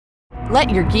Let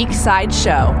your geek side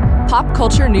show. Pop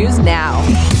culture news now.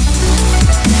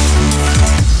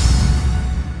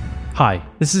 Hi,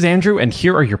 this is Andrew, and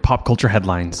here are your pop culture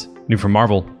headlines. New from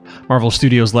Marvel. Marvel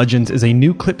Studios Legends is a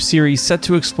new clip series set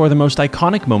to explore the most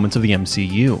iconic moments of the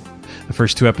MCU. The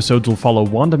first 2 episodes will follow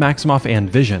Wanda Maximoff and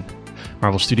Vision.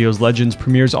 Marvel Studios Legends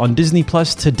premieres on Disney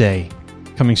Plus today.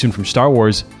 Coming soon from Star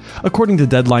Wars. According to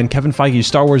Deadline, Kevin Feige's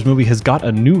Star Wars movie has got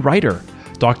a new writer.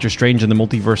 Doctor Strange and the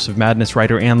Multiverse of Madness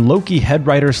writer and Loki head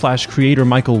writer/creator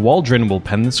Michael Waldron will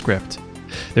pen the script.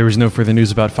 There is no further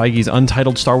news about Feige's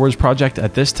untitled Star Wars project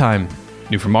at this time.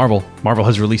 New from Marvel. Marvel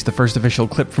has released the first official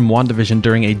clip from WandaVision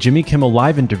during a Jimmy Kimmel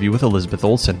Live interview with Elizabeth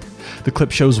Olsen. The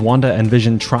clip shows Wanda and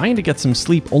Vision trying to get some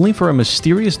sleep only for a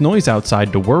mysterious noise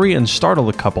outside to worry and startle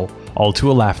the couple, all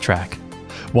to a laugh track.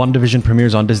 WandaVision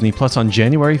premieres on Disney Plus on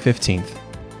January 15th.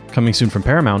 Coming soon from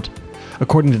Paramount.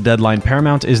 According to Deadline,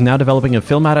 Paramount is now developing a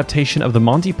film adaptation of the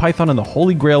Monty Python and the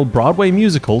Holy Grail Broadway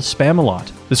musical,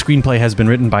 Spamalot. The screenplay has been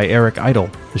written by Eric Idle.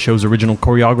 The show's original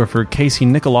choreographer, Casey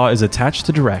Nicholaw, is attached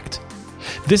to direct.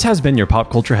 This has been your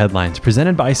Pop Culture Headlines,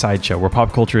 presented by Sideshow, where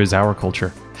pop culture is our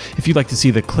culture. If you'd like to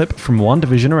see the clip from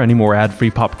WandaVision or any more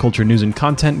ad-free pop culture news and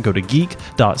content, go to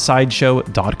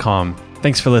geek.sideshow.com.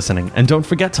 Thanks for listening, and don't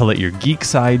forget to let your geek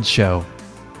side show.